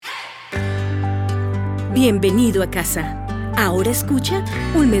Bienvenido a casa. Ahora escucha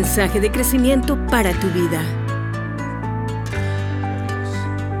un mensaje de crecimiento para tu vida.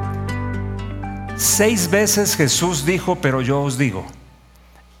 6 veces Jesús dijo, pero yo os digo.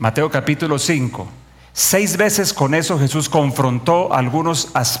 Mateo capítulo 5. 6 veces con eso Jesús confrontó algunos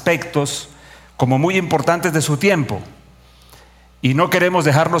aspectos como muy importantes de su tiempo. Y no queremos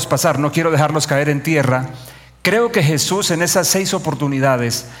dejarlos pasar, no quiero dejarlos caer en tierra. Creo que Jesús en esas 6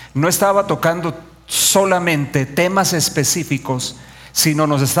 oportunidades no estaba tocando solamente temas específicos, sino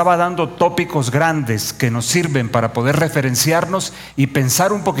nos estaba dando tópicos grandes que nos sirven para poder referenciarnos y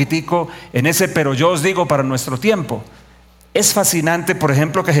pensar un poquitico en ese pero yo os digo para nuestro tiempo. Es fascinante, por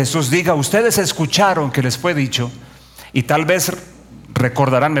ejemplo, que Jesús diga, ustedes escucharon que les fue dicho, y tal vez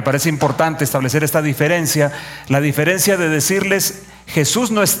recordarán, me parece importante establecer esta diferencia, la diferencia de decirles,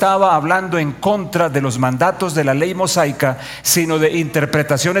 Jesús no estaba hablando en contra de los mandatos de la ley mosaica, sino de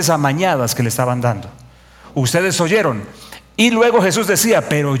interpretaciones amañadas que le estaban dando. Ustedes oyeron. Y luego Jesús decía,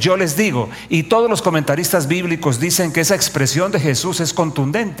 pero yo les digo, y todos los comentaristas bíblicos dicen que esa expresión de Jesús es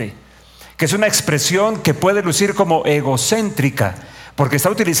contundente, que es una expresión que puede lucir como egocéntrica, porque está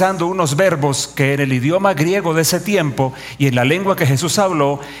utilizando unos verbos que en el idioma griego de ese tiempo y en la lengua que Jesús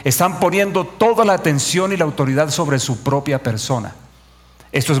habló, están poniendo toda la atención y la autoridad sobre su propia persona.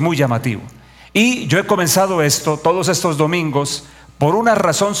 Esto es muy llamativo. Y yo he comenzado esto todos estos domingos por una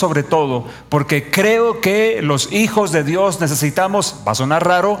razón sobre todo, porque creo que los hijos de Dios necesitamos, va a sonar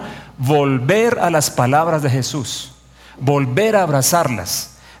raro, volver a las palabras de Jesús, volver a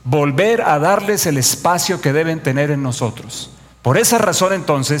abrazarlas, volver a darles el espacio que deben tener en nosotros. Por esa razón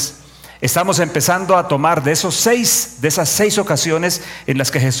entonces estamos empezando a tomar de esas 6 ocasiones en las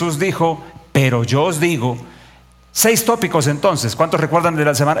que Jesús dijo, pero yo os digo, 6 tópicos entonces. ¿Cuántos recuerdan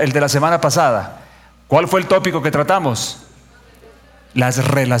el de la semana pasada? ¿Cuál fue el tópico que tratamos? Las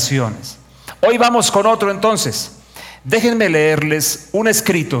relaciones. Hoy vamos con otro entonces. Déjenme leerles un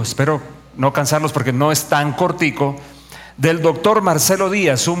escrito, espero no cansarlos porque no es tan cortico, del doctor Marcelo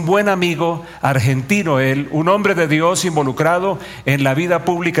Díaz, un buen amigo argentino él, un hombre de Dios involucrado en la vida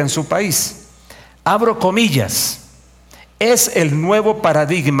pública en su país. Abro comillas. Es el nuevo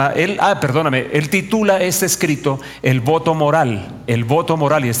paradigma, él titula este escrito el voto moral,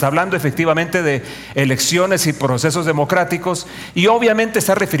 y está hablando efectivamente de elecciones y procesos democráticos, y obviamente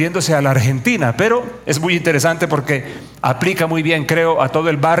está refiriéndose a la Argentina, pero es muy interesante porque aplica muy bien, creo, a todo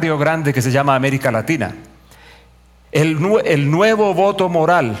el barrio grande que se llama América Latina. El nuevo voto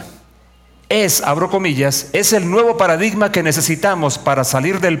moral es, abro comillas, es el nuevo paradigma que necesitamos para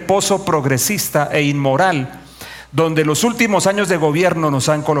salir del pozo progresista e inmoral donde los últimos años de gobierno nos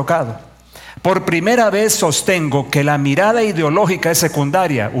han colocado. Por primera vez sostengo que la mirada ideológica es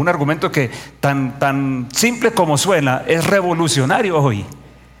secundaria, un argumento que tan simple como suena es revolucionario hoy,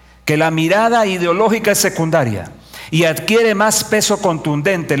 que la mirada ideológica es secundaria y adquiere más peso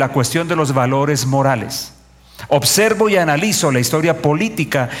contundente la cuestión de los valores morales. Observo y analizo la historia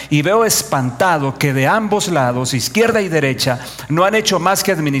política y veo espantado que de ambos lados, izquierda y derecha, no han hecho más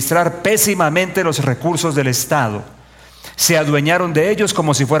que administrar pésimamente los recursos del Estado. Se adueñaron de ellos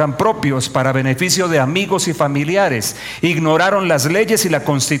como si fueran propios para beneficio de amigos y familiares. Ignoraron las leyes y la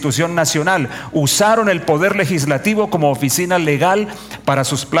Constitución Nacional. Usaron el poder legislativo como oficina legal para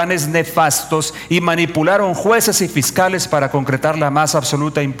sus planes nefastos y manipularon jueces y fiscales para concretar la más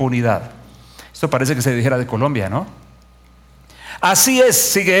absoluta impunidad. Esto parece que se dijera de Colombia, ¿no? Así es,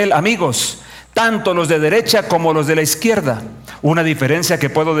 sigue él, amigos, tanto los de derecha como los de la izquierda. Una diferencia que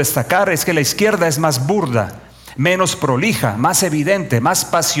puedo destacar es que la izquierda es más burda, menos prolija, más evidente, más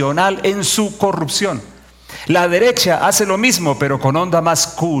pasional en su corrupción. La derecha hace lo mismo, pero con onda más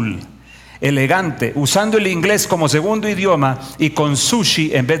cool, elegante, usando el inglés como segundo idioma y con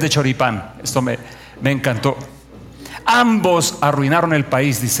sushi en vez de choripán. Esto me encantó. Ambos arruinaron el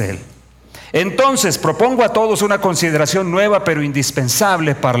país, dice él. Entonces propongo a todos una consideración nueva pero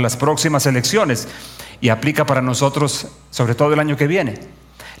indispensable para las próximas elecciones y aplica para nosotros sobre todo el año que viene.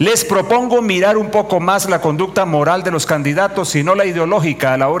 Les propongo mirar un poco más la conducta moral de los candidatos y no la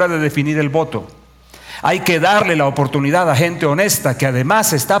ideológica a la hora de definir el voto. Hay que darle la oportunidad a gente honesta que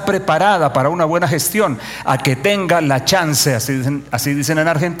además está preparada para una buena gestión, a que tenga la chance, así dicen en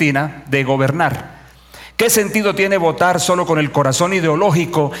Argentina, de gobernar. ¿Qué sentido tiene votar solo con el corazón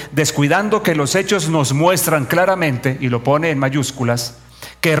ideológico, descuidando que los hechos nos muestran claramente, y lo pone en mayúsculas,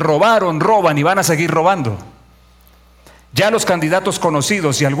 que robaron, roban y van a seguir robando? Ya los candidatos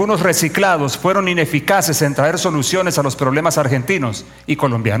conocidos y algunos reciclados fueron ineficaces en traer soluciones a los problemas argentinos y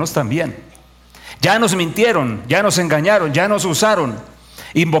colombianos también. Ya nos mintieron, ya nos engañaron, ya nos usaron,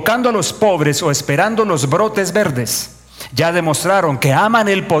 invocando a los pobres o esperando los brotes verdes. Ya demostraron que aman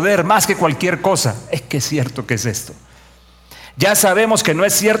el poder más que cualquier cosa. Es que es cierto que es esto. Ya sabemos que no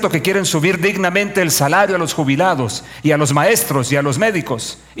es cierto que quieren subir dignamente el salario a los jubilados y a los maestros y a los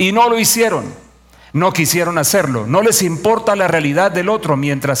médicos. Y no lo hicieron. No quisieron hacerlo. No les importa la realidad del otro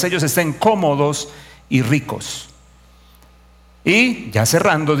mientras ellos estén cómodos y ricos. Y ya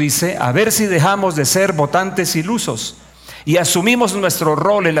cerrando dice, a ver si dejamos de ser votantes ilusos y asumimos nuestro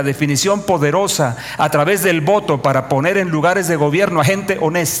rol en la definición poderosa a través del voto para poner en lugares de gobierno a gente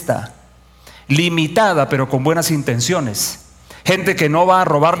honesta, limitada pero con buenas intenciones. Gente que no va a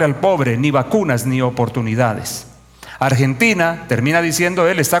robarle al pobre ni vacunas ni oportunidades. Argentina, termina diciendo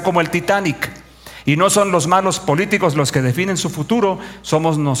él, está como el Titanic. Y no son los malos políticos los que definen su futuro,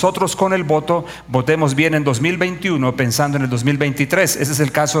 somos nosotros con el voto. Votemos bien en 2021 pensando en el 2023. Ese es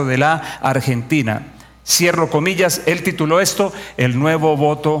el caso de la Argentina. Cierro comillas, él tituló esto, el nuevo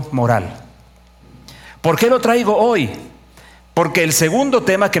voto moral. ¿Por qué lo traigo hoy? Porque el segundo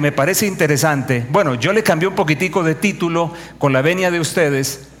tema que me parece interesante, bueno, yo le cambié un poquitico de título con la venia de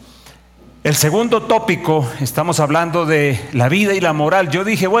ustedes. El segundo tópico, estamos hablando de la vida y la moral. Yo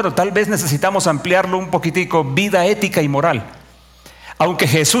dije, bueno, tal vez necesitamos ampliarlo un poquitico, vida, ética y moral. Aunque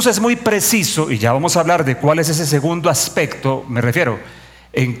Jesús es muy preciso, y ya vamos a hablar de cuál es ese segundo aspecto, me refiero,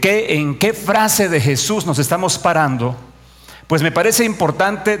 en qué frase de Jesús nos estamos parando, pues me parece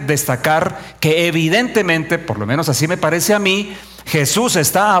importante destacar que evidentemente, por lo menos así me parece a mí, Jesús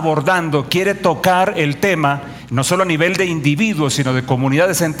está abordando, quiere tocar el tema, no solo a nivel de individuos, sino de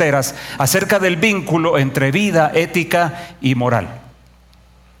comunidades enteras, acerca del vínculo entre vida, ética y moral.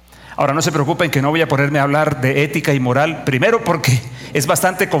 Ahora no se preocupen que no voy a ponerme a hablar de ética y moral, primero porque es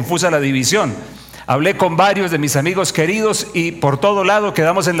bastante confusa la división. Hablé con varios de mis amigos queridos y por todo lado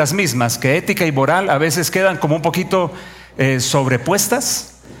quedamos en las mismas, que ética y moral a veces quedan como un poquito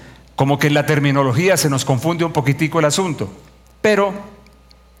sobrepuestas, como que en la terminología se nos confunde un poquitico el asunto. Pero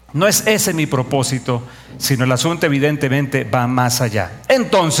no es ese mi propósito, sino el asunto evidentemente va más allá.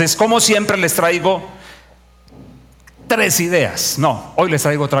 Entonces, como siempre les traigo 3 ideas. No, hoy les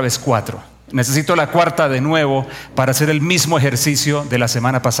traigo otra vez 4. Necesito la cuarta de nuevo para hacer el mismo ejercicio de la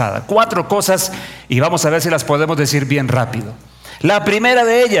semana pasada. 4 cosas y vamos a ver si las podemos decir bien rápido. La primera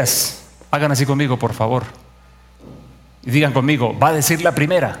de ellas, hagan así conmigo por favor. Y digan conmigo, va a decir la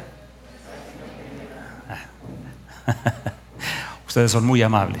primera. Ustedes son muy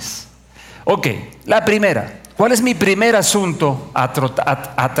amables. Ok, la primera. ¿Cuál es mi primer asunto a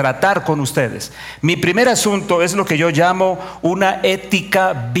tratar con ustedes? Mi primer asunto es lo que yo llamo una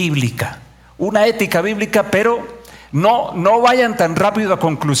ética bíblica. Una ética bíblica, pero no vayan tan rápido a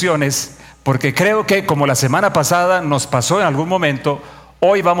conclusiones, porque creo que como la semana pasada nos pasó en algún momento,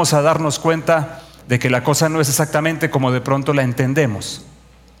 hoy vamos a darnos cuenta de que la cosa no es exactamente como de pronto la entendemos.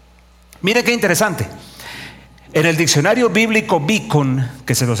 Mire qué interesante. En el diccionario bíblico Beacon,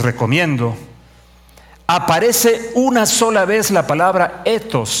 que se los recomiendo, aparece una sola vez la palabra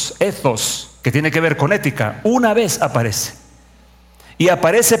ethos, que tiene que ver con ética. Una vez aparece. Y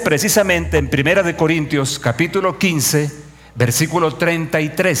aparece precisamente en 1 Corintios capítulo 15, versículo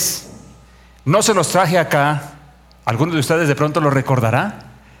 33. No se los traje acá, ¿alguno de ustedes de pronto lo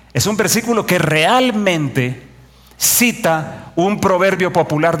recordará? Es un versículo que realmente cita un proverbio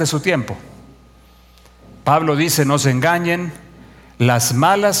popular de su tiempo. Pablo dice, no se engañen, las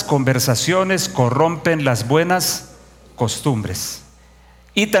malas conversaciones corrompen las buenas costumbres.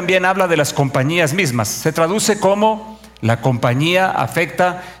 Y también habla de las compañías mismas. Se traduce como la compañía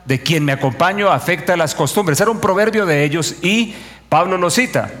afecta, de quien me acompaño afecta las costumbres. Era un proverbio de ellos y Pablo lo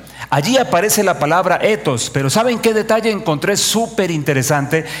cita. Allí aparece la palabra ethos, pero ¿saben qué detalle encontré súper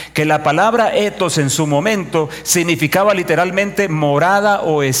interesante? Que la palabra ethos en su momento significaba literalmente morada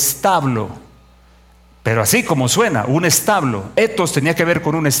o establo. Pero así como suena, un establo. Ethos tenía que ver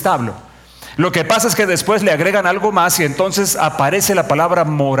con un establo. Lo que pasa es que después le agregan algo más y entonces aparece la palabra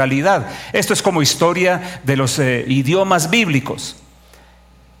moralidad. Esto es como historia de los idiomas bíblicos.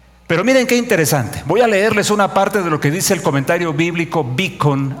 Pero miren qué interesante. Voy a leerles una parte de lo que dice el comentario bíblico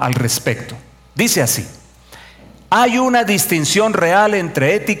Beacon al respecto. Dice así: hay una distinción real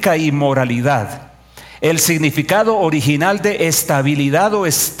entre ética y moralidad. El significado original de estabilidad o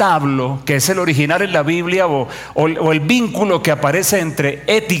establo, que es el original en la Biblia, o el vínculo que aparece entre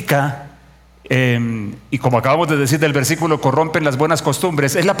ética y como acabamos de decir del versículo, corrompen las buenas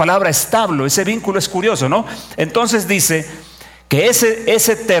costumbres, es la palabra establo. Ese vínculo es curioso, ¿no? Entonces dice que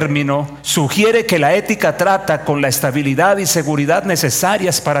ese término sugiere que la ética trata con la estabilidad y seguridad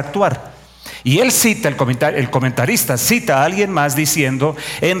necesarias para actuar. Y él cita, el comentarista cita a alguien más diciendo,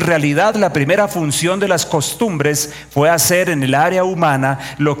 en realidad la primera función de las costumbres fue hacer en el área humana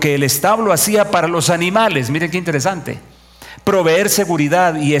lo que el establo hacía para los animales. Miren qué interesante. proveer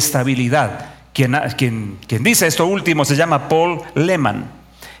seguridad y estabilidad. Quien dice esto último se llama Paul Lehmann,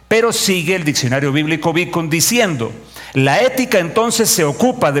 pero sigue el diccionario bíblico Beacon diciendo: la ética entonces se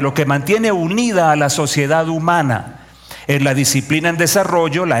ocupa de lo que mantiene unida a la sociedad humana. En la disciplina en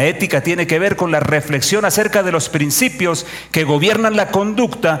desarrollo, la ética tiene que ver con la reflexión acerca de los principios que gobiernan la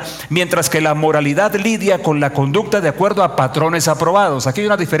conducta, mientras que la moralidad lidia con la conducta de acuerdo a patrones aprobados. Aquí hay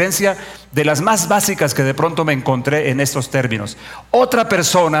una diferencia de las más básicas que de pronto me encontré en estos términos. Otra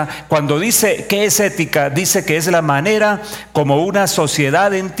persona, cuando dice qué es ética, dice que es la manera como una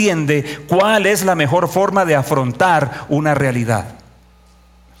sociedad entiende cuál es la mejor forma de afrontar una realidad.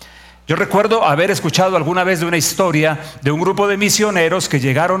 Yo recuerdo haber escuchado alguna vez de una historia de un grupo de misioneros que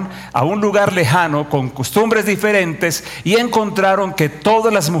llegaron a un lugar lejano con costumbres diferentes y encontraron que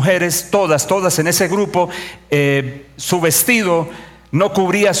todas las mujeres, todas en ese grupo, su vestido no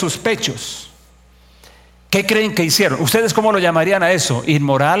cubría sus pechos. ¿Qué creen que hicieron? ¿Ustedes cómo lo llamarían a eso?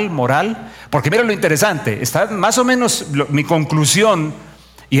 ¿Inmoral? ¿Moral? Porque miren lo interesante, está más o menos mi conclusión.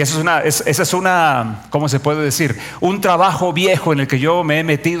 Y esa es una, ¿cómo se puede decir? Un trabajo viejo en el que yo me he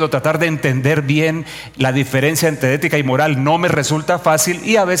metido, tratar de entender bien la diferencia entre ética y moral. No me resulta fácil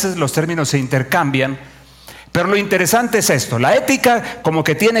y a veces los términos se intercambian. Pero lo interesante es esto: la ética como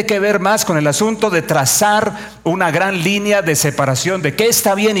que tiene que ver más con el asunto de trazar una gran línea de separación de qué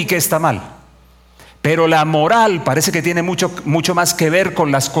está bien y qué está mal. Pero la moral parece que tiene mucho más que ver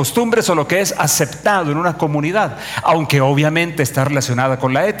con las costumbres o lo que es aceptado en una comunidad, aunque obviamente está relacionada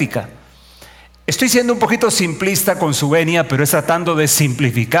con la ética. Estoy siendo un poquito simplista con su venia, pero es tratando de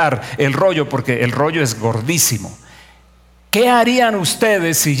simplificar el rollo, porque el rollo es gordísimo. ¿Qué harían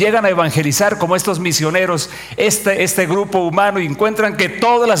ustedes si llegan a evangelizar como estos misioneros, este grupo humano, y encuentran que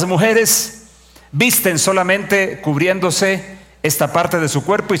todas las mujeres visten solamente cubriéndose esta parte de su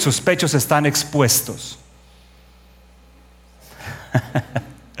cuerpo y sus pechos están expuestos?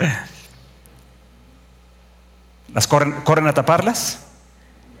 ¿Las corren a taparlas?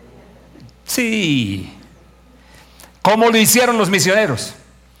 Sí. ¿Cómo lo hicieron los misioneros?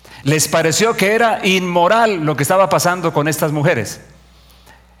 Les pareció que era inmoral lo que estaba pasando con estas mujeres.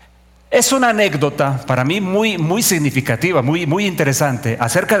 Es una anécdota para mí muy significativa, muy interesante,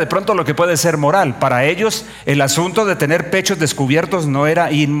 acerca de pronto lo que puede ser moral. Para ellos el asunto de tener pechos descubiertos no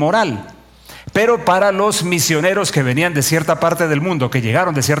era inmoral, pero para los misioneros que venían de cierta parte del mundo, que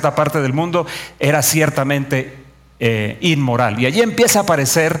llegaron de cierta parte del mundo, era ciertamente inmoral. Y allí empieza a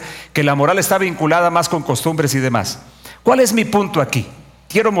parecer que la moral está vinculada más con costumbres y demás. ¿Cuál es mi punto aquí?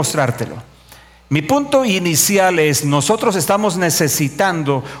 Quiero mostrártelo. Mi punto inicial es: nosotros estamos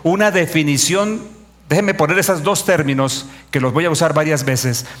necesitando una definición, déjenme poner esos dos términos que los voy a usar varias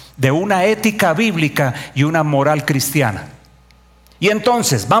veces, de una ética bíblica y una moral cristiana. Y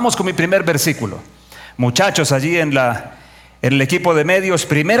entonces, vamos con mi primer versículo. Muchachos, allí en el equipo de medios,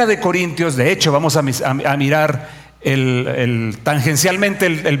 1 de Corintios, de hecho vamos a mirar tangencialmente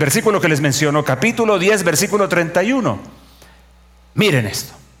el versículo que les menciono, capítulo 10, versículo 31. Miren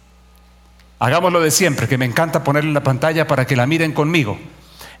esto. Hagámoslo de siempre, que me encanta ponerle en la pantalla para que la miren conmigo.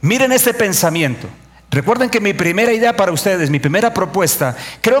 Miren este pensamiento. Recuerden que mi primera idea para ustedes, mi primera propuesta,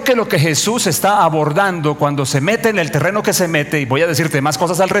 creo que lo que Jesús está abordando cuando se mete en el terreno que se mete, y voy a decirte más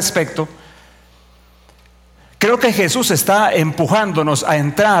cosas al respecto, creo que Jesús está empujándonos a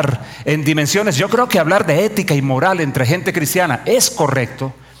entrar en dimensiones. Yo creo que hablar de ética y moral entre gente cristiana es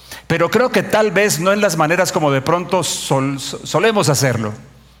correcto, pero creo que tal vez no en las maneras como de pronto solemos hacerlo.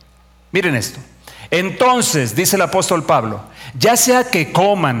 Miren esto. Entonces, dice el apóstol Pablo, ya sea que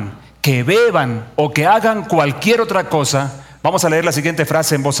coman, que beban o que hagan cualquier otra cosa, vamos a leer la siguiente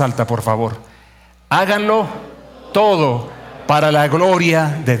frase en voz alta, por favor. Háganlo todo para la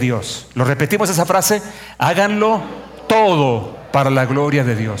gloria de Dios. ¿Lo repetimos esa frase? Háganlo todo para la gloria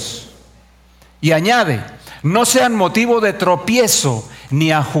de Dios. Y añade: no sean motivo de tropiezo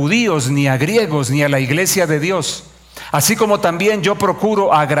ni a judíos, ni a griegos, ni a la iglesia de Dios. Así como también yo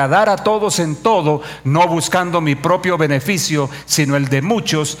procuro agradar a todos en todo, no buscando mi propio beneficio, sino el de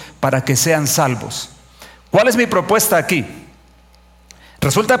muchos, para que sean salvos. ¿Cuál es mi propuesta aquí?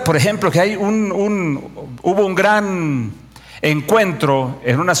 Resulta, por ejemplo, que hubo un gran encuentro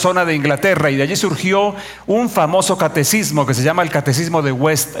en una zona de Inglaterra, y de allí surgió un famoso catecismo que se llama el Catecismo de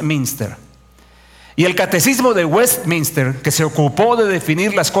Westminster. Y el Catecismo de Westminster, que se ocupó de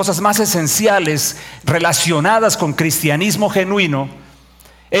definir las cosas más esenciales relacionadas con cristianismo genuino,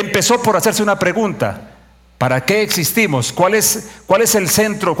 empezó por hacerse una pregunta: ¿para qué existimos? ¿Cuál es el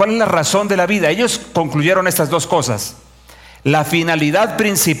centro? ¿Cuál es la razón de la vida? Ellos concluyeron estas dos cosas. La finalidad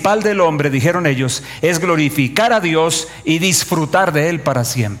principal del hombre, dijeron ellos, es glorificar a Dios y disfrutar de Él para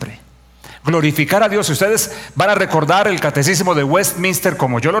siempre. Glorificar a Dios. Si ustedes van a recordar el catecismo de Westminster,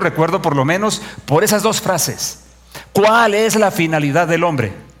 como yo lo recuerdo por lo menos, por esas dos frases. ¿Cuál es la finalidad del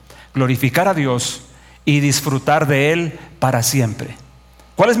hombre? Glorificar a Dios y disfrutar de Él para siempre.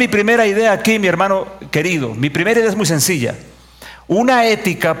 ¿Cuál es mi primera idea aquí, mi hermano querido? Mi primera idea es muy sencilla. Una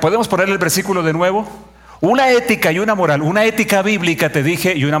ética, ¿podemos poner el versículo de nuevo? Una ética y una moral, una ética bíblica, te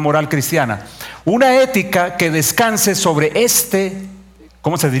dije, y una moral cristiana. Una ética que descanse sobre este,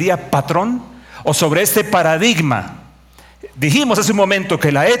 ¿cómo se diría? Patrón, o sobre este paradigma. Dijimos hace un momento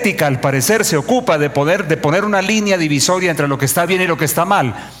que la ética, al parecer, se ocupa de poner una línea divisoria entre lo que está bien y lo que está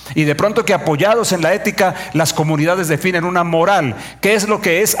mal. Y de pronto que apoyados en la ética, las comunidades definen una moral, qué es lo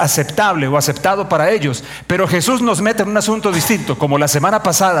que es aceptable o aceptado para ellos. Pero Jesús nos mete en un asunto distinto, como la semana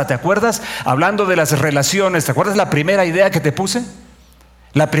pasada, ¿te acuerdas? Hablando de las relaciones, ¿te acuerdas la primera idea que te puse?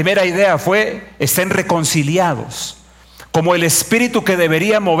 La primera idea fue, estén reconciliados. Como el espíritu que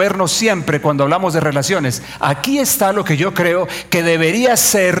debería movernos siempre cuando hablamos de relaciones. Aquí está lo que yo creo que debería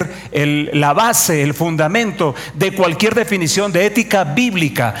ser la base, el fundamento de cualquier definición de ética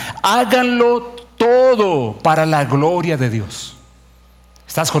bíblica. Háganlo todo para la gloria de Dios.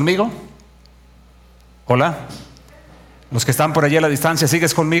 ¿Estás conmigo? Hola. Los que están por allí a la distancia,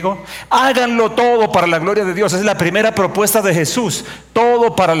 ¿sigues conmigo? Háganlo todo para la gloria de Dios. Esa es la primera propuesta de Jesús.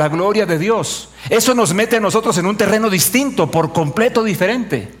 Todo para la gloria de Dios. Eso nos mete a nosotros en un terreno distinto, por completo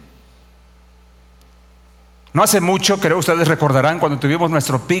diferente. No hace mucho, creo ustedes recordarán, cuando tuvimos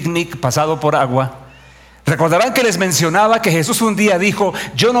nuestro picnic pasado por agua, recordarán que les mencionaba que Jesús un día dijo: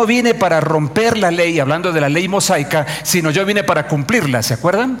 yo no vine para romper la ley, hablando de la ley mosaica, sino yo vine para cumplirla, ¿se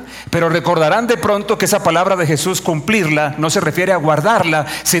acuerdan? Pero recordarán de pronto que esa palabra de Jesús, cumplirla, no se refiere a guardarla,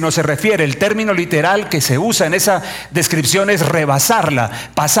 sino se refiere, el término literal que se usa en esa descripción es rebasarla,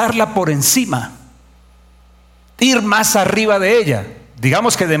 pasarla por encima, ir más arriba de ella.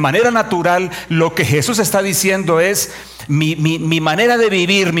 Digamos que de manera natural lo que Jesús está diciendo es: mi manera de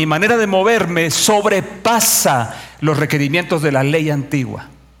vivir, mi manera de moverme sobrepasa los requerimientos de la ley antigua.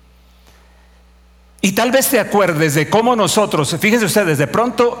 Y tal vez te acuerdes de cómo nosotros, fíjense ustedes, de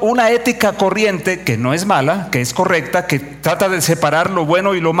pronto una ética corriente que no es mala, que es correcta, que trata de separar lo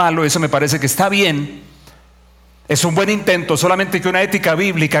bueno y lo malo, eso me parece que está bien, es un buen intento, solamente que una ética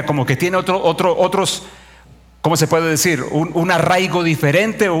bíblica como que tiene otros, ¿cómo se puede decir? Un arraigo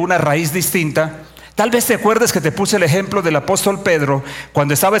diferente o una raíz distinta. Tal vez te acuerdes que te puse el ejemplo del apóstol Pedro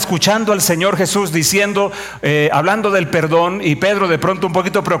cuando estaba escuchando al Señor Jesús diciendo, hablando del perdón, y Pedro, de pronto un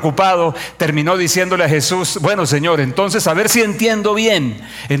poquito preocupado, terminó diciéndole a Jesús: bueno, Señor, entonces a ver si entiendo bien,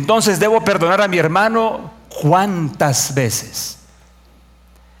 entonces debo perdonar a mi hermano ¿cuántas veces?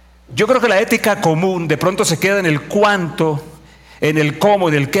 Yo creo que la ética común de pronto se queda en el cuánto, en el cómo,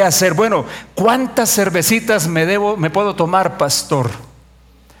 en el qué hacer. Bueno, ¿cuántas cervecitas me puedo tomar, pastor?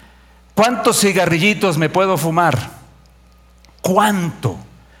 ¿Cuántos cigarrillitos me puedo fumar? ¿Cuánto?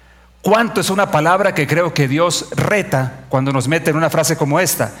 ¿Cuánto? Es una palabra que creo que Dios reta cuando nos mete en una frase como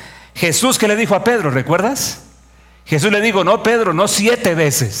esta. Jesús, ¿qué le dijo a Pedro? ¿Recuerdas? Jesús le dijo: no, Pedro, no 7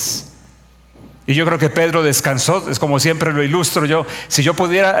 veces. Y yo creo que Pedro descansó. Es como siempre lo ilustro yo. Si yo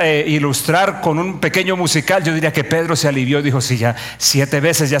pudiera ilustrar con un pequeño musical, yo diría que Pedro se alivió y dijo: sí, ya 7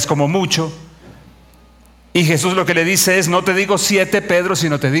 veces ya es como mucho. Y Jesús lo que le dice es: no te digo 7, Pedro,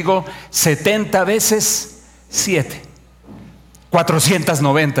 sino te digo 70 veces 7.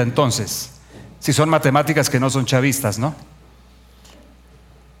 490 entonces, si son matemáticas que no son chavistas, ¿no?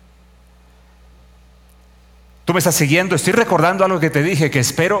 ¿Tú me estás siguiendo? Estoy recordando algo que te dije, que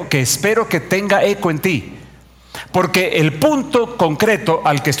espero que tenga eco en ti. Porque el punto concreto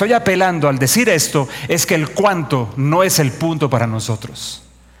al que estoy apelando al decir esto es que el cuánto no es el punto para nosotros.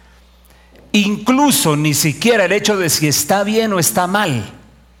 Incluso ni siquiera el hecho de si está bien o está mal.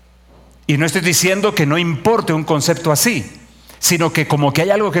 Y no estoy diciendo que no importe un concepto así, sino que como que hay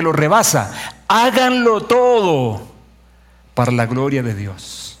algo que lo rebasa. Háganlo todo para la gloria de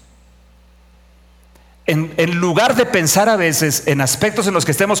Dios. En lugar de pensar a veces en aspectos en los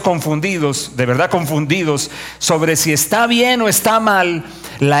que estemos confundidos, de verdad confundidos, sobre si está bien o está mal,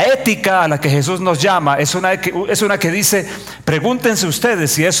 la ética a la que Jesús nos llama es una que dice: pregúntense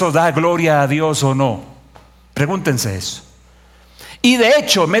ustedes si eso da gloria a Dios o no. Pregúntense eso. Y de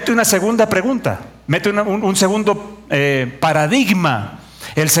hecho mete una segunda pregunta, mete un segundo paradigma.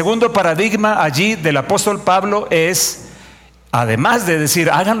 El segundo paradigma allí del apóstol Pablo es: además de decir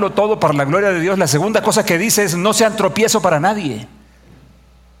háganlo todo para la gloria de Dios, la segunda cosa que dice es: no sean tropiezo para nadie,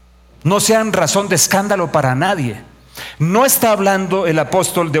 no sean razón de escándalo para nadie. No está hablando el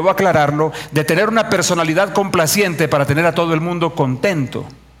apóstol, debo aclararlo, de tener una personalidad complaciente para tener a todo el mundo contento.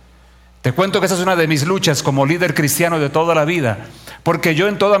 Te cuento que esa es una de mis luchas como líder cristiano de toda la vida, porque yo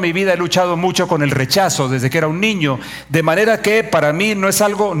en toda mi vida he luchado mucho con el rechazo desde que era un niño, de manera que para mí no es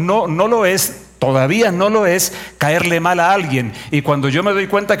algo, no lo es, todavía no lo es caerle mal a alguien, y cuando yo me doy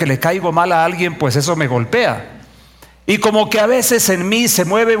cuenta que le caigo mal a alguien, pues eso me golpea. Y como que a veces en mí se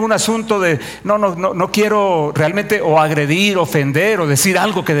mueve un asunto de no quiero realmente o agredir, ofender o decir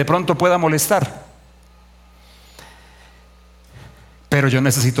algo que de pronto pueda molestar. Pero yo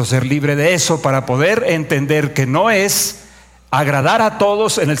necesito ser libre de eso para poder entender que no es agradar a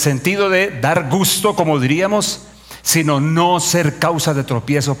todos en el sentido de dar gusto, como diríamos, sino no ser causa de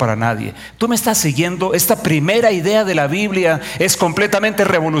tropiezo para nadie. ¿Tú me estás siguiendo? Esta primera idea de la Biblia es completamente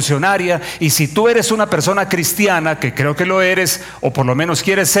revolucionaria, y si tú eres una persona cristiana, que creo que lo eres, o por lo menos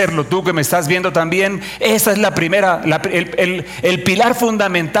quieres serlo, tú que me estás viendo también, esa es la primera, el pilar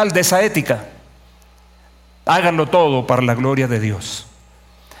fundamental de esa ética. Háganlo todo para la gloria de Dios.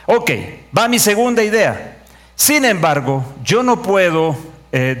 Ok, va mi segunda idea. Sin embargo, yo no puedo,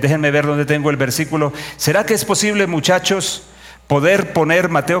 déjenme ver dónde tengo el versículo. ¿Será que es posible, muchachos, poder poner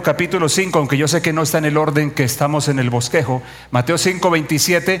Mateo capítulo 5, aunque yo sé que no está en el orden que estamos en el bosquejo? Mateo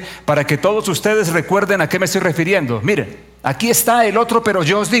 5:27, para que todos ustedes recuerden a qué me estoy refiriendo. Miren, aquí está el otro, pero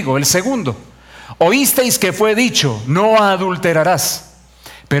yo os digo, el segundo. Oísteis que fue dicho, no adulterarás.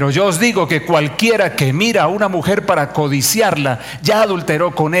 Pero yo os digo que cualquiera que mira a una mujer para codiciarla, ya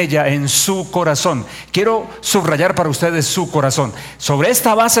adulteró con ella en su corazón. Quiero subrayar para ustedes su corazón. Sobre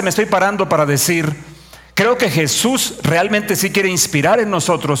esta base me estoy parando para decir, creo que Jesús realmente sí quiere inspirar en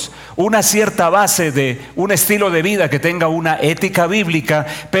nosotros una cierta base de un estilo de vida que tenga una ética bíblica,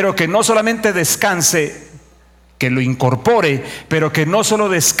 pero que no solamente descanse, que lo incorpore, pero que no solo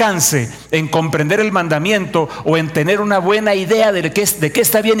descanse en comprender el mandamiento o en tener una buena idea de qué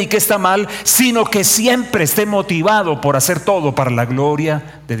está bien y qué está mal, sino que siempre esté motivado por hacer todo para la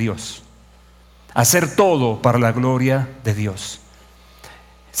gloria de Dios. Hacer todo para la gloria de Dios.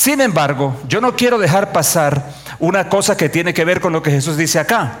 Sin embargo, yo no quiero dejar pasar una cosa que tiene que ver con lo que Jesús dice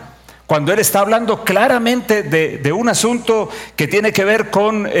acá. Cuando Él está hablando claramente de un asunto que tiene que ver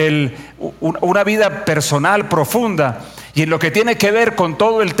con una vida personal profunda, y en lo que tiene que ver con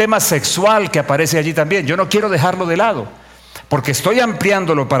todo el tema sexual que aparece allí también. Yo no quiero dejarlo de lado, porque estoy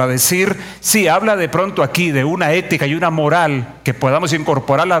ampliándolo para decir, sí, habla de pronto aquí de una ética y una moral que podamos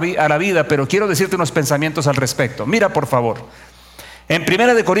incorporar a la vida, pero quiero decirte unos pensamientos al respecto. Mira, por favor. En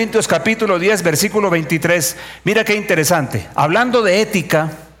 1 Corintios capítulo 10, versículo 23, mira qué interesante. Hablando de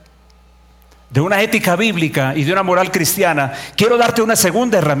ética, de una ética bíblica y de una moral cristiana, quiero darte una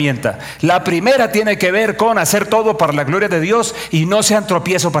segunda herramienta. La primera tiene que ver con hacer todo para la gloria de Dios y no sean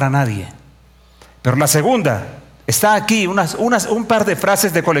tropiezo para nadie. Pero la segunda está aquí, un par de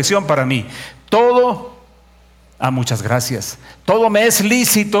frases de colección para mí. Muchas gracias. Todo me es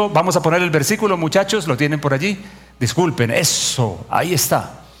lícito. Vamos a poner el versículo, muchachos, lo tienen por allí. Disculpen, eso, ahí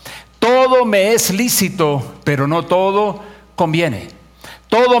está. Todo me es lícito, pero no todo conviene.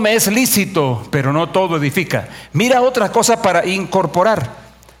 Todo me es lícito, pero no todo edifica. Mira otra cosa para incorporar.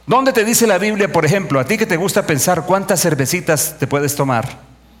 ¿Dónde te dice la Biblia, por ejemplo, a ti que te gusta pensar cuántas cervecitas te puedes tomar?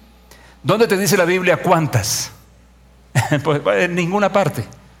 ¿Dónde te dice la Biblia cuántas? Pues en ninguna parte.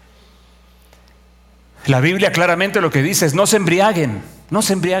 La Biblia claramente lo que dice es no se embriaguen, no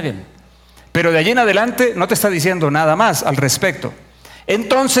se embriaguen. Pero de allí en adelante no te está diciendo nada más al respecto.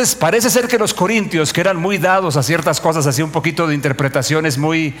 Entonces parece ser que los corintios, que eran muy dados a ciertas cosas, así un poquito de interpretaciones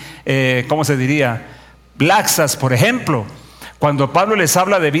muy, ¿cómo se diría? Laxas, por ejemplo. Cuando Pablo les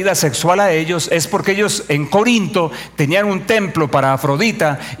habla de vida sexual a ellos, es porque ellos en Corinto tenían un templo para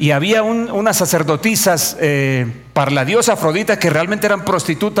Afrodita, y había unas sacerdotisas para la diosa Afrodita que realmente eran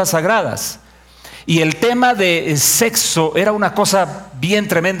prostitutas sagradas. Y el tema de sexo era una cosa bien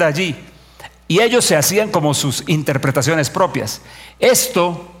tremenda allí. Y ellos se hacían como sus interpretaciones propias.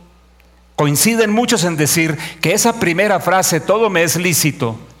 Esto coinciden muchos en decir que esa primera frase, todo me es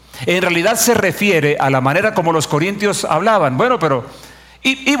lícito, en realidad se refiere a la manera como los corintios hablaban. Bueno, pero,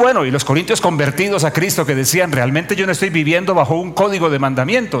 y los corintios convertidos a Cristo que decían, realmente yo no estoy viviendo bajo un código de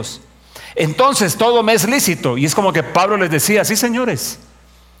mandamientos. Entonces todo me es lícito. Y es como que Pablo les decía, sí señores,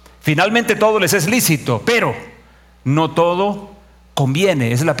 finalmente todo les es lícito, pero no todo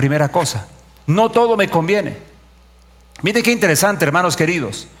conviene, es la primera cosa. No todo me conviene. Miren qué interesante, hermanos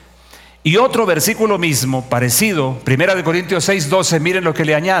queridos. Y otro versículo mismo, parecido, 1 Corintios 6:12, miren lo que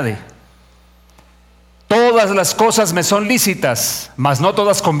le añade. Todas las cosas me son lícitas, mas no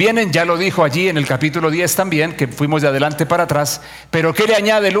todas convienen. Ya lo dijo allí en el capítulo 10 también, que fuimos de adelante para atrás. Pero ¿qué le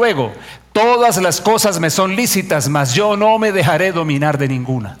añade luego? Todas las cosas me son lícitas, mas yo no me dejaré dominar de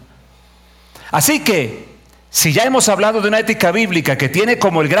ninguna. Así que Si ya hemos hablado de una ética bíblica que tiene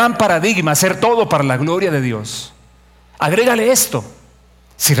como el gran paradigma hacer todo para la gloria de Dios, agrégale esto.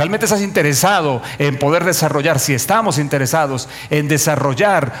 Si realmente estás interesado en poder desarrollar, si estamos interesados en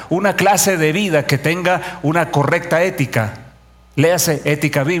desarrollar una clase de vida que tenga una correcta ética, léase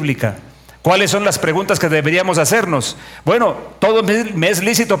ética bíblica. ¿Cuáles son las preguntas que deberíamos hacernos? Bueno, todo me es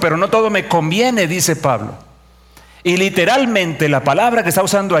lícito, pero no todo me conviene, dice Pablo. Y literalmente la palabra que está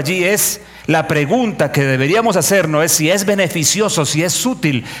usando allí es la pregunta que deberíamos hacernos, es si es beneficioso, si es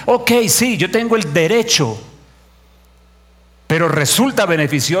útil. Ok, sí, yo tengo el derecho, pero resulta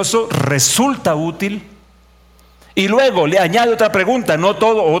beneficioso, resulta útil. Y luego le añade otra pregunta, no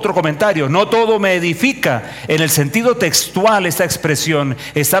todo, otro comentario, no todo me edifica. En el sentido textual esta expresión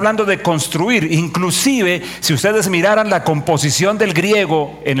está hablando de construir. Inclusive, si ustedes miraran la composición del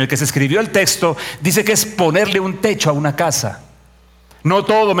griego en el que se escribió el texto, dice que es ponerle un techo a una casa. No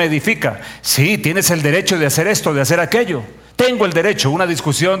todo me edifica. Sí, tienes el derecho de hacer esto, de hacer aquello. Tengo el derecho, una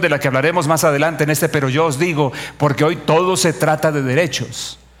discusión de la que hablaremos más adelante en este, pero yo os digo, porque hoy todo se trata de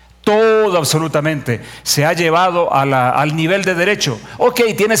derechos. Todo absolutamente se ha llevado al nivel de derecho. Ok,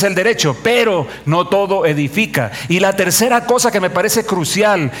 tienes el derecho, pero no todo edifica. Y la tercera cosa que me parece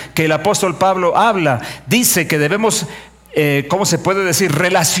crucial que el apóstol Pablo habla, dice que debemos, ¿cómo se puede decir?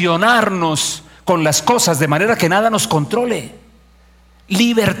 Relacionarnos con las cosas de manera que nada nos controle.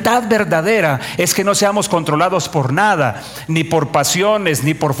 Libertad verdadera es que no seamos controlados por nada, ni por pasiones,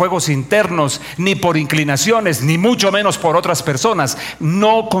 ni por fuegos internos, ni por inclinaciones, ni mucho menos por otras personas.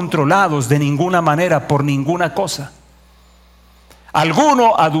 No controlados de ninguna manera por ninguna cosa.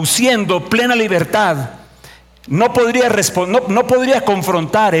 Alguno aduciendo plena libertad no podría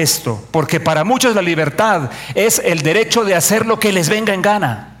confrontar esto, porque para muchos la libertad es el derecho de hacer lo que les venga en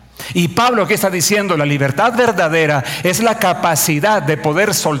gana. Y Pablo aquí está diciendo, la libertad verdadera es la capacidad de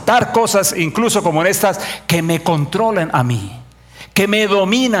poder soltar cosas, incluso como en estas, que me controlan a mí, que me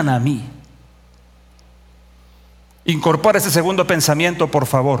dominan a mí. Incorpora este segundo pensamiento, por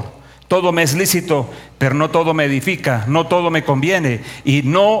favor. Todo me es lícito, pero no todo me edifica, no todo me conviene, y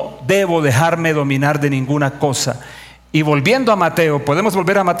no debo dejarme dominar de ninguna cosa. Y volviendo a Mateo, ¿podemos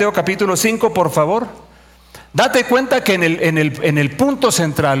volver a Mateo capítulo 5, por favor? Date cuenta que en el punto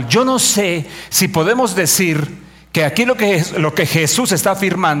central, yo no sé si podemos decir que aquí lo que Jesús está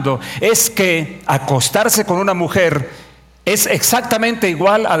afirmando es que acostarse con una mujer es exactamente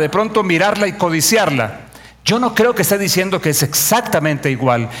igual a de pronto mirarla y codiciarla. Yo no creo que esté diciendo que es exactamente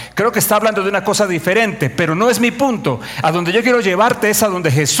igual. Creo que está hablando de una cosa diferente, pero no es mi punto. A donde yo quiero llevarte es a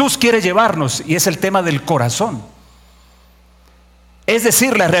donde Jesús quiere llevarnos, y es el tema del corazón. Es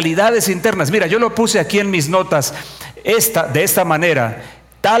decir, las realidades internas. Mira, yo lo puse aquí en mis notas de esta manera.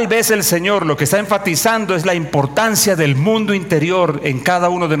 Tal vez el Señor lo que está enfatizando es la importancia del mundo interior en cada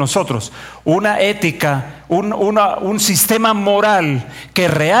uno de nosotros. Una ética, un sistema moral que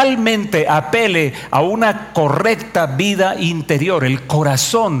realmente apele a una correcta vida interior. El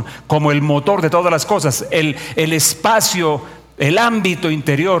corazón como el motor de todas las cosas. El espacio, el ámbito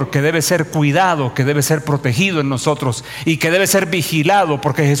interior que debe ser cuidado, que debe ser protegido en nosotros y que debe ser vigilado,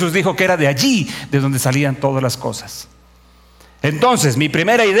 porque Jesús dijo que era de allí de donde salían todas las cosas. Entonces, mi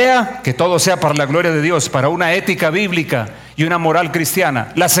primera idea, que todo sea para la gloria de Dios, para una ética bíblica y una moral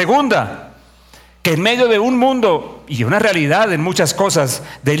cristiana. La segunda, que en medio de un mundo y una realidad en muchas cosas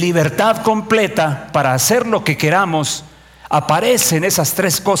de libertad completa para hacer lo que queramos, aparecen esas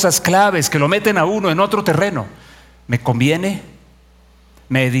tres cosas claves que lo meten a uno en otro terreno. ¿Me conviene?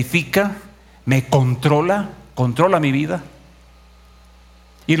 ¿Me edifica? ¿Me controla mi vida?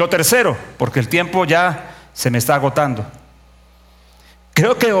 Y lo tercero, porque el tiempo ya se me está agotando.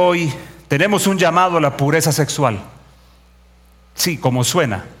 Creo que hoy tenemos un llamado a la pureza sexual. Sí, como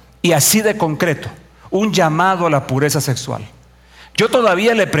suena. Y así de concreto, un llamado a la pureza sexual. Yo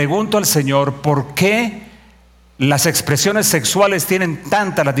todavía le pregunto al Señor por qué las expresiones sexuales tienen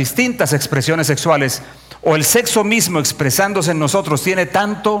las distintas expresiones sexuales, o el sexo mismo expresándose en nosotros tiene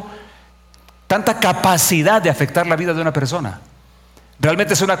tanta capacidad de afectar la vida de una persona.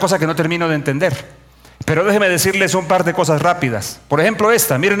 Realmente es una cosa que no termino de entender. Pero déjenme decirles un par de cosas rápidas. Por ejemplo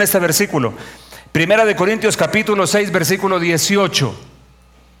miren este versículo. 1 Corintios capítulo 6, versículo 18.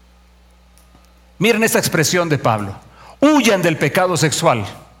 Miren esta expresión de Pablo. Huyan del pecado sexual.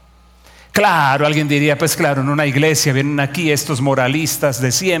 Claro, alguien diría, pues claro, en una iglesia vienen aquí estos moralistas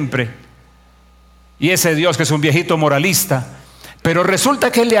de siempre. Y ese Dios que es un viejito moralista. Pero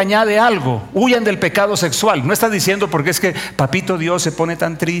resulta que él le añade algo. Huyan del pecado sexual. No está diciendo porque es que papito Dios se pone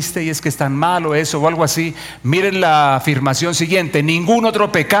tan triste y es que es tan malo eso o algo así. Miren la afirmación siguiente. Ningún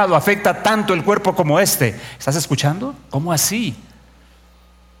otro pecado afecta tanto el cuerpo como este. ¿Estás escuchando? ¿Cómo así?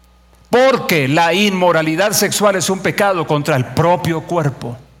 porque la inmoralidad sexual es un pecado contra el propio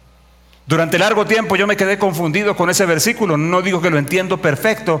cuerpo. Durante largo tiempo yo me quedé confundido con ese versículo. No digo que lo entiendo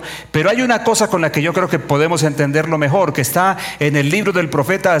perfecto, pero hay una cosa con la que yo creo que podemos entenderlo mejor, que está en el libro del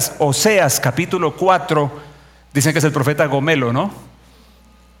profeta Oseas, capítulo 4. Dicen que es el profeta Gomelo, ¿no?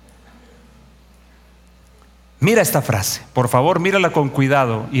 Mira esta frase, por favor, mírala con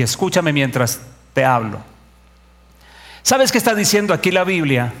cuidado y escúchame mientras te hablo. ¿Sabes qué está diciendo aquí la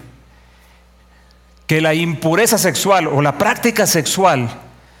Biblia? Que la impureza sexual o la práctica sexual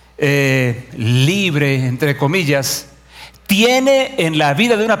libre, entre comillas, tiene en la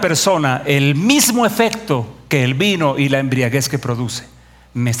vida de una persona el mismo efecto que el vino y la embriaguez que produce.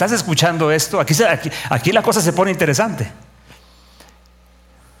 ¿Me estás escuchando esto? Aquí la cosa se pone interesante.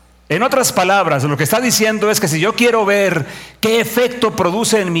 En otras palabras, lo que está diciendo es que si yo quiero ver qué efecto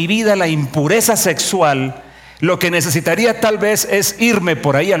produce en mi vida la impureza sexual, lo que necesitaría tal vez es irme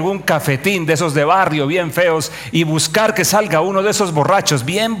por ahí a algún cafetín de esos de barrio bien feos y buscar que salga uno de esos borrachos,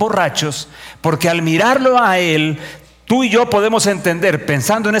 bien borrachos, porque al mirarlo a él, tú y yo podemos entender,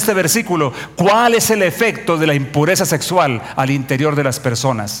 pensando en este versículo, cuál es el efecto de la impureza sexual al interior de las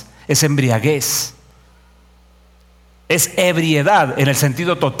personas. Es embriaguez, es ebriedad en el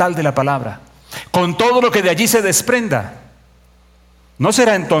sentido total de la palabra, con todo lo que de allí se desprenda. ¿No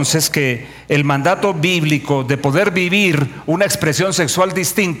será entonces que el mandato bíblico de poder vivir una expresión sexual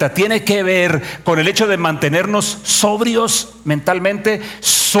distinta tiene que ver con el hecho de mantenernos sobrios mentalmente,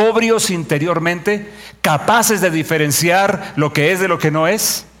 sobrios interiormente, capaces de diferenciar lo que es de lo que no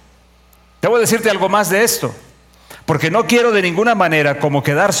es? Debo decirte algo más de esto, porque no quiero de ninguna manera como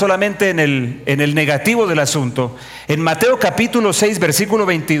quedar solamente en el negativo del asunto. En Mateo capítulo 6, versículo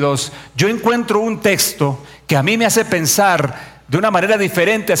 22, yo encuentro un texto que a mí me hace pensar de una manera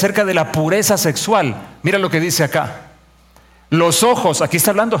diferente acerca de la pureza sexual. Mira lo que dice acá. Los ojos, aquí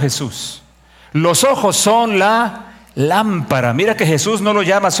está hablando Jesús. Los ojos son la lámpara. Mira que Jesús no lo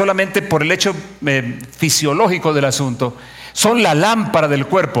llama solamente por el hecho fisiológico del asunto. Son la lámpara del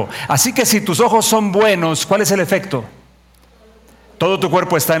cuerpo. Así que si tus ojos son buenos, ¿cuál es el efecto? Todo tu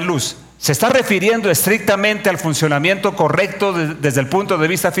cuerpo está en luz. ¿Se está refiriendo estrictamente al funcionamiento correcto desde el punto de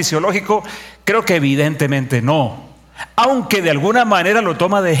vista fisiológico? Creo que evidentemente no. Aunque de alguna manera lo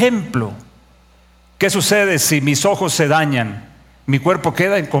toma de ejemplo. ¿Qué sucede si mis ojos se dañan? Mi cuerpo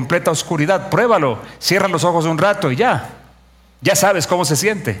queda en completa oscuridad. Pruébalo, cierra los ojos un rato y ya sabes cómo se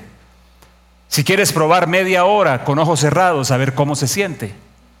siente. Si quieres probar media hora con ojos cerrados, a ver cómo se siente.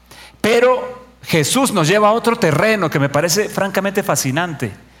 Pero Jesús nos lleva a otro terreno que me parece francamente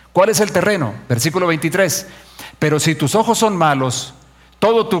fascinante. ¿Cuál es el terreno? Versículo 23. Pero si tus ojos son malos,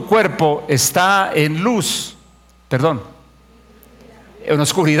 todo tu cuerpo está en luz. Perdón, en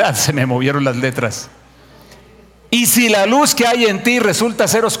oscuridad, se me movieron las letras. Y si la luz que hay en ti resulta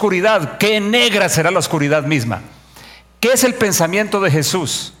ser oscuridad, qué negra será la oscuridad misma. ¿Qué es el pensamiento de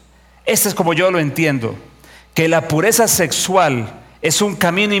Jesús? Este es como yo lo entiendo, que la pureza sexual es un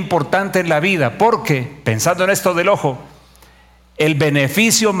camino importante en la vida, porque, pensando en esto del ojo, el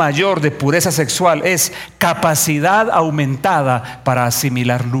beneficio mayor de pureza sexual es capacidad aumentada para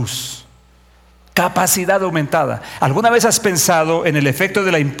asimilar luz. Capacidad aumentada. ¿Alguna vez has pensado en el efecto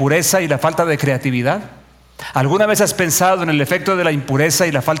de la impureza y la falta de creatividad? ¿Alguna vez has pensado en el efecto de la impureza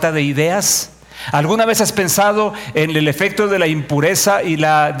y la falta de ideas? ¿Alguna vez has pensado en el efecto de la impureza y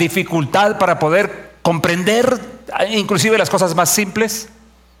la dificultad para poder comprender inclusive las cosas más simples?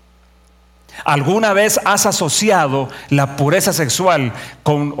 ¿Alguna vez has asociado la pureza sexual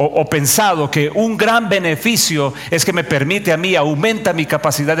o pensado que un gran beneficio es que me permite a mí, aumenta mi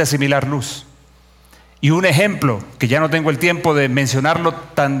capacidad de asimilar luz? Y un ejemplo, que ya no tengo el tiempo de mencionarlo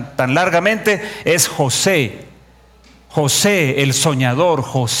tan largamente, es José. José, el soñador,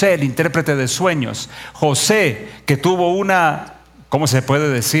 José, el intérprete de sueños. José, que tuvo ¿cómo se puede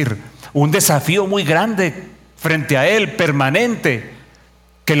decir? Un desafío muy grande frente a él, permanente.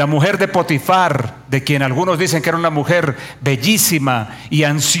 Que la mujer de Potifar, de quien algunos dicen que era una mujer bellísima y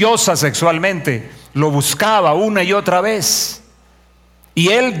ansiosa sexualmente, lo buscaba una y otra vez. Y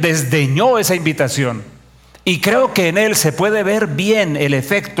él desdeñó esa invitación. Y creo que en él se puede ver bien el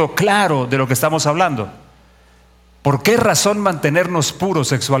efecto claro de lo que estamos hablando. ¿Por qué razón mantenernos puros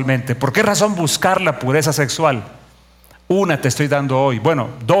sexualmente? ¿Por qué razón buscar la pureza sexual? Una te estoy dando hoy. Bueno,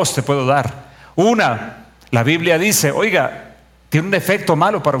 dos te puedo dar. Una, la Biblia dice, oiga, tiene un efecto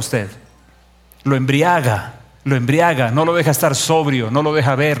malo para usted. Lo embriaga, no lo deja estar sobrio, no lo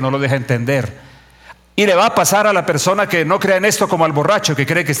deja ver, no lo deja entender. Y le va a pasar a la persona que no crea en esto como al borracho que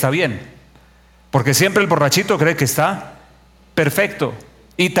cree que está bien, porque siempre el borrachito cree que está perfecto.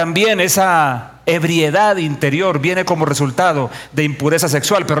 Y también esa ebriedad interior viene como resultado de impureza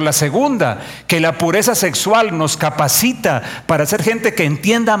sexual. Pero la segunda, que la pureza sexual nos capacita para ser gente que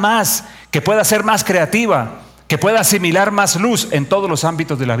entienda más, que pueda ser más creativa, que pueda asimilar más luz en todos los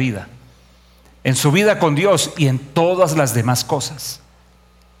ámbitos de la vida, en su vida con Dios y en todas las demás cosas.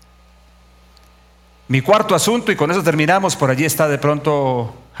 Mi cuarto asunto, y con eso terminamos, por allí está de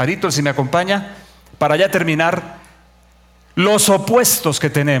pronto Jarito, si me acompaña, para ya terminar, los opuestos que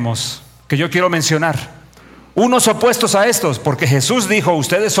tenemos, que yo quiero mencionar. Unos opuestos a estos, porque Jesús dijo,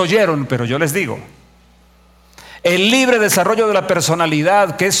 ustedes oyeron, pero yo les digo. El libre desarrollo de la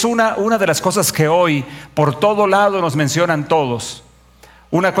personalidad, que es una de las cosas que hoy por todo lado nos mencionan todos.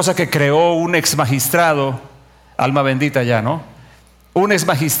 Una cosa que creó un ex magistrado, alma bendita ya, ¿no? Un ex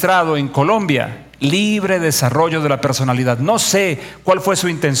magistrado en Colombia, libre desarrollo de la personalidad. No sé cuál fue su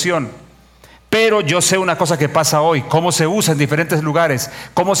intención, pero yo sé una cosa que pasa hoy, cómo se usa en diferentes lugares,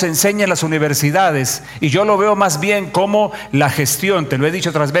 cómo se enseña en las universidades, y yo lo veo más bien como la gestión, te lo he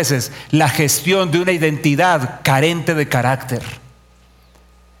dicho otras veces, la gestión de una identidad carente de carácter.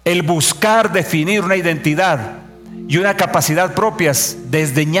 El buscar definir una identidad y una capacidad propias,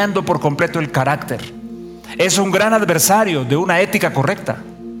 desdeñando por completo el carácter. Es un gran adversario de una ética correcta.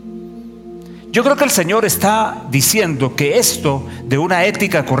 Yo creo que el Señor está diciendo que esto de una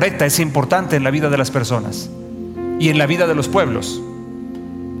ética correcta es importante en la vida de las personas y en la vida de los pueblos.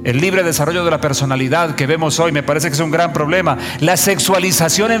 El libre desarrollo de la personalidad que vemos hoy me parece que es un gran problema. La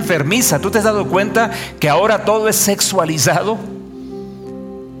sexualización enfermiza. ¿Tú te has dado cuenta que ahora todo es sexualizado?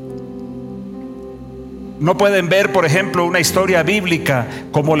 No pueden ver, por ejemplo, una historia bíblica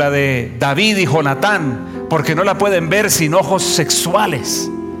como la de David y Jonatán, porque no la pueden ver sin ojos sexuales.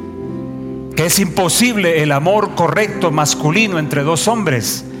 Que es imposible el amor correcto masculino entre dos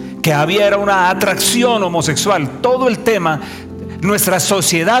hombres, que había era una atracción homosexual. Todo el tema, nuestra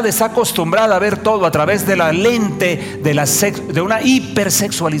sociedad está acostumbrada a ver todo a través de la lente de una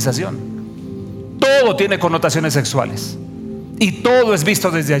hipersexualización. Todo tiene connotaciones sexuales y todo es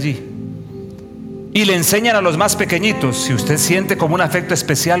visto desde allí. Y le enseñan a los más pequeñitos, si usted siente como un afecto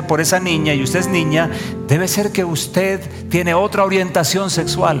especial por esa niña y usted es niña, debe ser que usted tiene otra orientación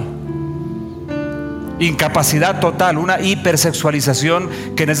sexual. Incapacidad total, una hipersexualización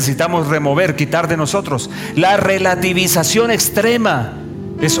que necesitamos remover, quitar de nosotros. La relativización extrema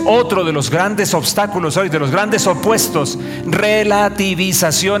es otro de los grandes obstáculos hoy, de los grandes opuestos.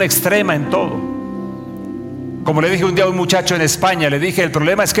 Relativización extrema en todo. Como le dije un día a un muchacho en España, le dije, el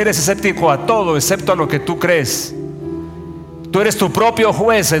problema es que eres escéptico a todo excepto a lo que tú crees. Tú eres tu propio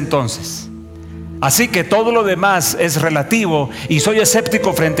juez entonces. Así que todo lo demás es relativo y soy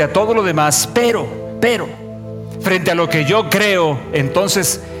escéptico frente a todo lo demás, pero frente a lo que yo creo,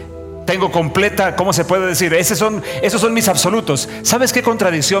 entonces tengo completa, ¿cómo se puede decir? Esos son mis absolutos. ¿Sabes qué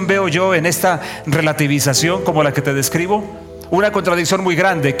contradicción veo yo en esta relativización como la que te describo? Una contradicción muy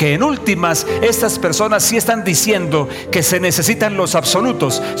grande, que en últimas estas personas sí están diciendo que se necesitan los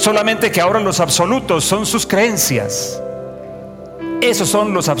absolutos, solamente que ahora los absolutos son sus creencias. Esos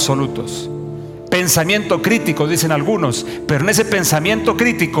son los absolutos. Pensamiento crítico, dicen algunos, pero en ese pensamiento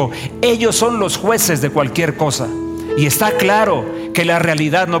crítico ellos son los jueces de cualquier cosa. Y está claro que la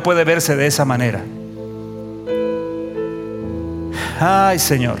realidad no puede verse de esa manera. Ay,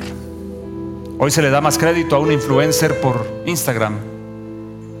 Señor. Hoy se le da más crédito a un influencer por Instagram,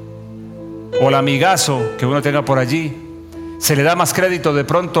 o el amigazo que uno tenga por allí. Se le da más crédito de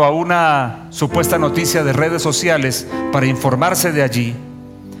pronto a una supuesta noticia de redes sociales para informarse de allí,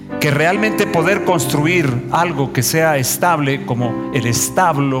 que realmente poder construir algo que sea estable, como el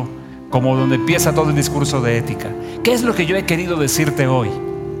establo, como donde empieza todo el discurso de ética. ¿Qué es lo que yo he querido decirte hoy?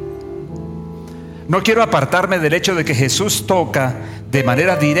 No quiero apartarme del hecho de que Jesús toca de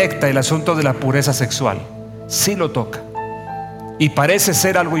manera directa el asunto de la pureza sexual. Sí lo toca y parece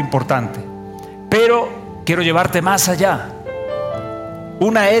ser algo importante, pero quiero llevarte más allá.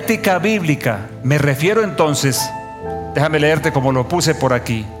 Una ética bíblica, me refiero entonces, déjame leerte como lo puse por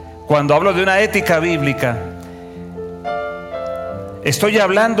aquí. Cuando hablo de una ética bíblica, estoy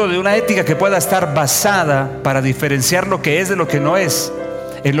hablando de una ética que pueda estar basada para diferenciar lo que es de lo que no es,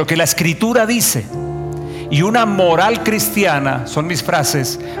 en lo que la Escritura dice. Y una moral cristiana, son mis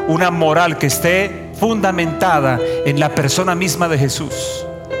frases, una moral que esté fundamentada en la persona misma de Jesús.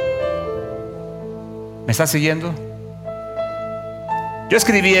 ¿Me estás siguiendo? Yo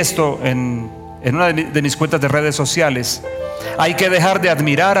escribí esto en una de mis cuentas de redes sociales. Hay que dejar de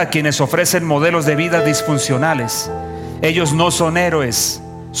admirar a quienes ofrecen modelos de vida disfuncionales. Ellos no son héroes,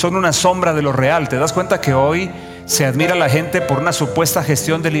 son una sombra de lo real. ¿Te das cuenta que hoy se admira a la gente por una supuesta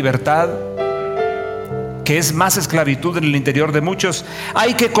gestión de libertad que es más esclavitud en el interior de muchos,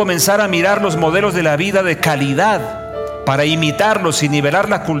 hay que comenzar a mirar los modelos de la vida de calidad para imitarlos y nivelar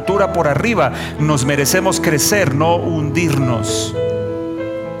la cultura por arriba. Nos merecemos crecer, no hundirnos.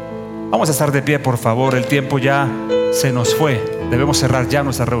 Vamos a estar de pie, por favor. El tiempo ya se nos fue. Debemos cerrar ya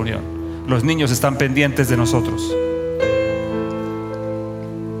nuestra reunión. Los niños están pendientes de nosotros.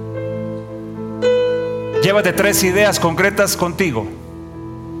 Llévate 3 ideas concretas contigo.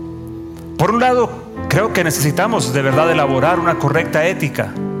 Por un lado, creo que necesitamos de verdad elaborar una correcta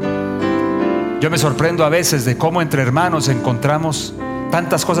ética. Yo me sorprendo a veces de cómo entre hermanos encontramos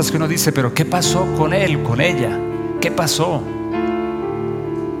tantas cosas que uno dice, pero ¿qué pasó con él, con ella? ¿Qué pasó?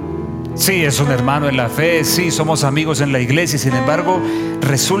 Sí, es un hermano en la fe, sí, somos amigos en la iglesia, y sin embargo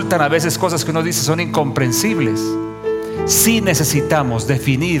resultan a veces cosas que uno dice son incomprensibles. Sí necesitamos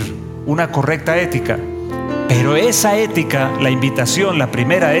definir una correcta ética, pero esa ética, la invitación, la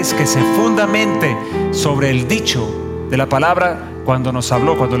primera es que se fundamente sobre el dicho de la palabra cuando nos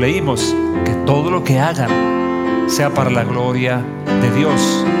habló, cuando leímos, que todo lo que hagan sea para la gloria de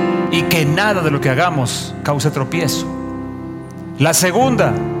Dios y que nada de lo que hagamos cause tropiezo. La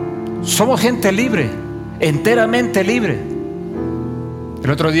segunda, somos gente libre, enteramente libre. El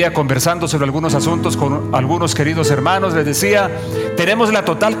otro día, conversando sobre algunos asuntos con algunos queridos hermanos, les decía, tenemos la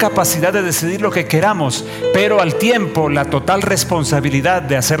total capacidad de decidir lo que queramos, pero al tiempo la total responsabilidad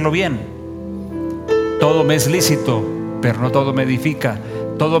de hacerlo bien. Todo me es lícito, pero no todo me edifica.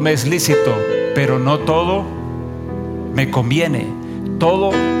 Todo me es lícito, pero no todo me conviene.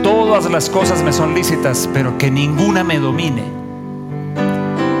 Todas las cosas me son lícitas, pero que ninguna me domine.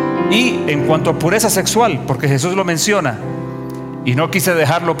 Y en cuanto a pureza sexual, porque Jesús lo menciona, y no quise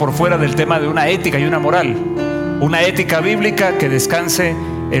dejarlo por fuera del tema de una ética y una moral, una ética bíblica que descanse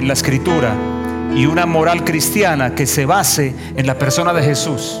en la Escritura y una moral cristiana que se base en la persona de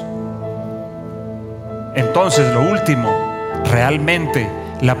Jesús. Entonces, lo último, realmente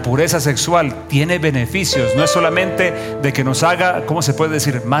la pureza sexual tiene beneficios. No es solamente de que nos haga, ¿cómo se puede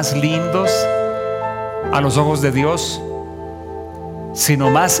decir?, más lindos a los ojos de Dios, sino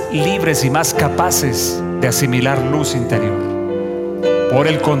más libres y más capaces de asimilar luz interior. Por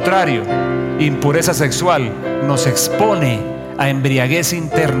el contrario, impureza sexual nos expone a embriaguez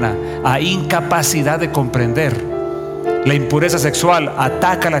interna, a incapacidad de comprender. La impureza sexual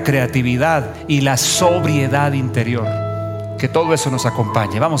ataca la creatividad y la sobriedad interior. Que todo eso nos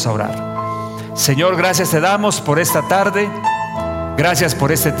acompañe. Vamos a orar. Señor, gracias te damos por esta tarde. Gracias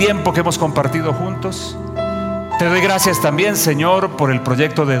por este tiempo que hemos compartido juntos. Te doy gracias también, Señor, por el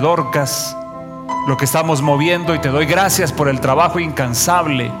proyecto de Dorcas, lo que estamos moviendo, y te doy gracias por el trabajo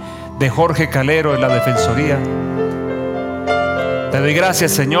incansable de Jorge Calero en la Defensoría. Te doy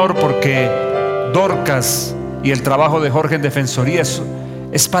gracias, Señor, porque Dorcas y el trabajo de Jorge en Defensoría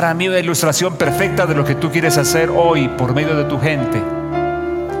es para mí una ilustración perfecta de lo que tú quieres hacer hoy por medio de tu gente.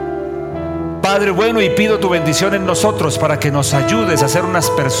 Padre bueno, y pido tu bendición en nosotros para que nos ayudes a ser unas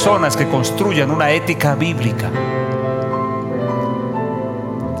personas que construyan una ética bíblica.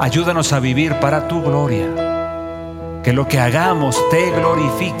 Ayúdanos a vivir para tu gloria, que lo que hagamos te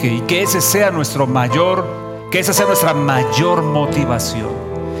glorifique y que esa sea nuestra mayor motivación.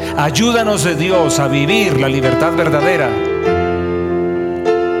 Ayúdanos, Dios, a vivir la libertad verdadera,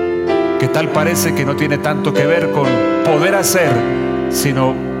 que tal parece que no tiene tanto que ver con poder hacer,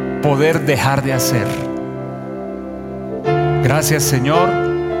 sino poder dejar de hacer. Gracias, Señor,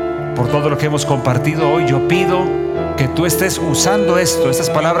 por todo lo que hemos compartido hoy. Yo pido que tú estés usando estas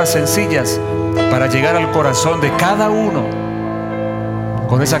palabras sencillas para llegar al corazón de cada uno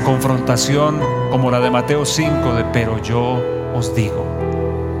con esa confrontación como la de Mateo 5 de pero yo os digo,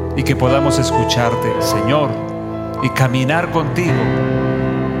 y que podamos escucharte, Señor, y caminar contigo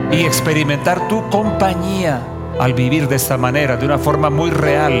y experimentar tu compañía al vivir de esta manera, de una forma muy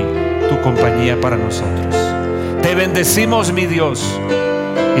real, tu compañía para nosotros. Te bendecimos, mi Dios,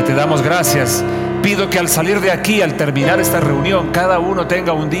 y te damos gracias. Pido que al salir de aquí, al terminar esta reunión, cada uno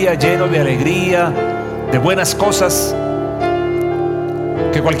tenga un día lleno de alegría, de buenas cosas.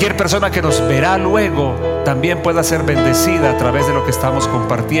 Que cualquier persona que nos verá luego también pueda ser bendecida a través de lo que estamos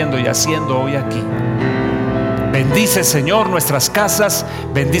compartiendo y haciendo hoy aquí. Bendice, Señor, nuestras casas,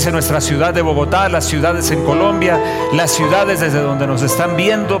 bendice nuestra ciudad de Bogotá, las ciudades en Colombia, las ciudades desde donde nos están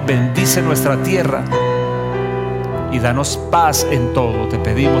viendo. Bendice nuestra tierra y danos paz en todo. Te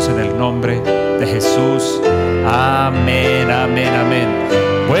pedimos en el nombre de Jesús. Amén, amén, amén.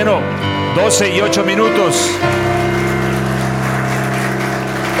 Bueno, 12:08.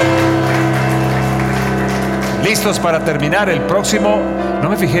 Listos para terminar. El próximo, no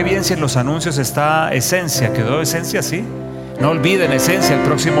me fijé bien si en los anuncios está Esencia. ¿Quedó Esencia? Sí. No olviden Esencia el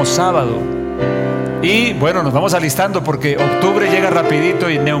próximo sábado. Y bueno, nos vamos alistando porque octubre llega rapidito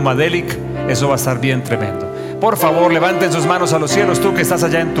y Neumadelic, eso va a estar bien tremendo. Por favor, levanten sus manos a los cielos. Tú que estás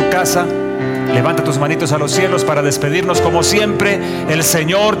allá en tu casa, levanta tus manitos a los cielos para despedirnos como siempre. El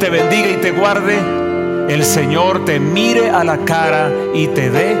Señor te bendiga y te guarde. El Señor te mire a la cara y te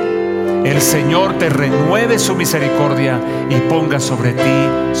dé. El Señor te renueve su misericordia y ponga sobre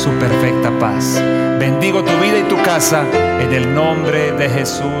ti su perfecta paz. Bendigo tu vida y tu casa en el nombre de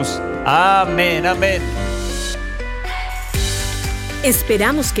Jesús. Amén, amén.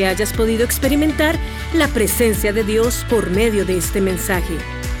 Esperamos que hayas podido experimentar la presencia de Dios por medio de este mensaje.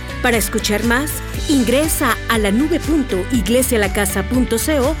 Para escuchar más, ingresa a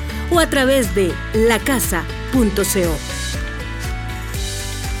lanube.iglesialacasa.co o a través de lacasa.co.